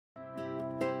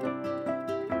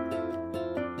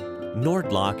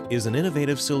Nordlock is an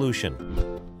innovative solution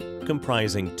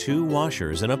comprising 2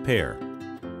 washers in a pair.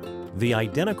 The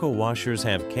identical washers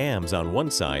have cams on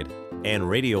one side and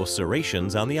radial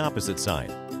serrations on the opposite side.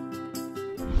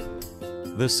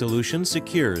 The solution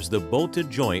secures the bolted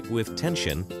joint with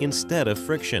tension instead of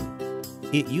friction.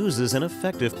 It uses an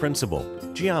effective principle,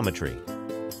 geometry.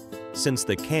 Since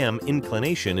the cam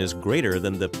inclination is greater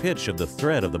than the pitch of the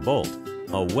thread of the bolt,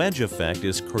 a wedge effect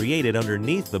is created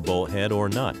underneath the bolt head or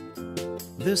nut.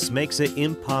 This makes it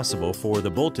impossible for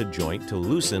the bolted joint to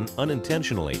loosen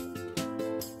unintentionally.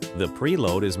 The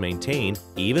preload is maintained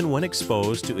even when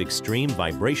exposed to extreme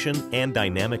vibration and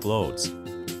dynamic loads.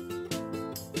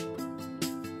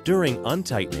 During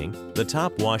untightening, the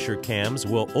top washer cams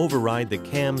will override the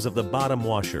cams of the bottom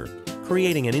washer,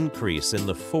 creating an increase in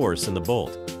the force in the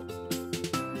bolt.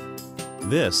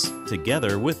 This,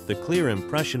 together with the clear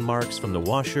impression marks from the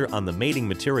washer on the mating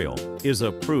material, is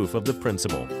a proof of the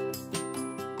principle.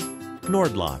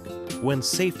 Nordlock, when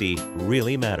safety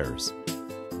really matters.